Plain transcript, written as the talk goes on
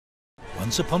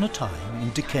Once upon a time,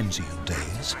 in Dickensian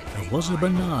days, there was a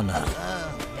banana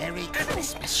Merry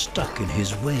Christmas. stuck in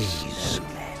his ways.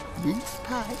 Mince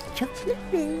pie, chocolate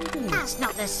rainbow. That's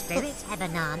not the spirit,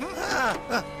 Ebanana.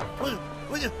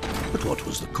 But what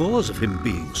was the cause of him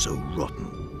being so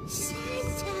rotten?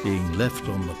 Santa. Being left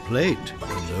on the plate,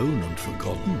 alone and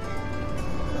forgotten.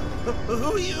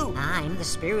 Who are you? I'm the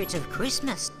spirit of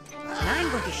Christmas. And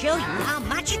I'm going to show you how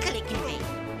magical it can be.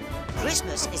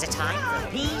 Christmas is a time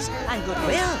for peace and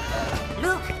goodwill.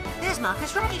 Look, there's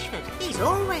Marcus Radishford. He's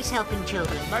always helping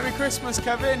children. Merry Christmas,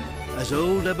 Kevin. As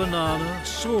old Ebanana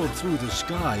soared through the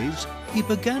skies, he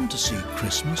began to see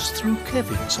Christmas through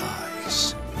Kevin's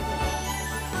eyes.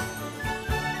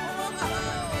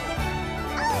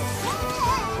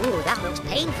 Oh, that looks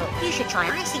painful. You should try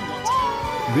icing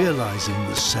it. Realizing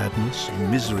the sadness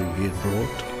and misery he had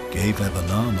brought, gave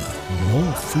Ebanana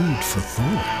more food for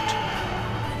thought.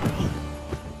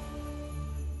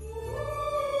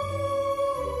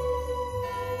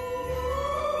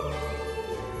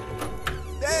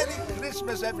 Merry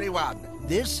Christmas, everyone.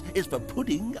 This is for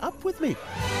putting up with me.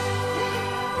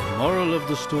 Moral of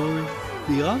the story,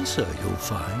 the answer you'll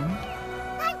find.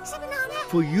 Thanks, Ebanana.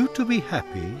 For you to be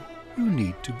happy, you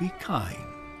need to be kind.